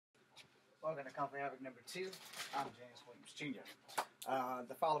Welcome to Comfort Havoc number 2. I'm James Williams Jr.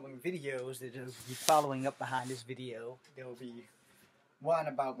 The following videos that will be following up behind this video, there will be one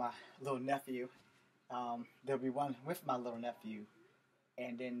about my little nephew. There'll be one with my little nephew,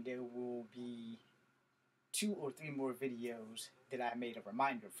 and then there will be 2 or 3 more videos that I made a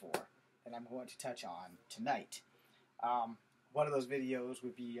reminder for that I'm going to touch on tonight. One of those videos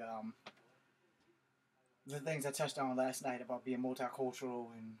would be the things I touched on last night about being multicultural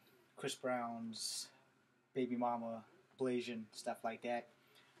and Chris Brown's baby mama, Blasian, stuff like that.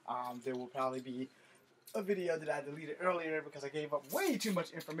 There will probably be a video that I deleted earlier because I gave up way too much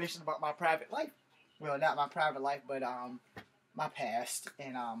information about my private life. Well, not my private life, but my past.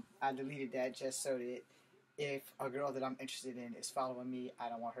 And I deleted that just so that if a girl that I'm interested in is following me, I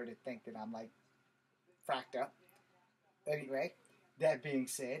don't want her to think that I'm like fracked up. Anyway, that being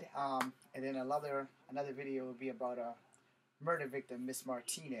said, and then another video will be about a murder victim, Miss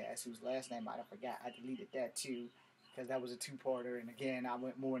Martinez, whose last name I forgot. I deleted that too because that was a 2-parter, and again I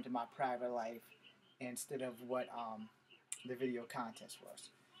went more into my private life instead of what the video contest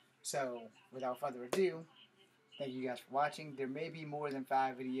was. So without further ado, thank you guys for watching. There may be more than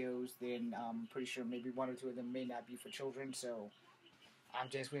 5 videos, then I'm pretty sure maybe 1 or 2 of them may not be for children. So I'm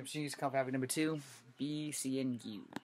James Williams Jr. Comfort Havoc number 2. Be seeing you.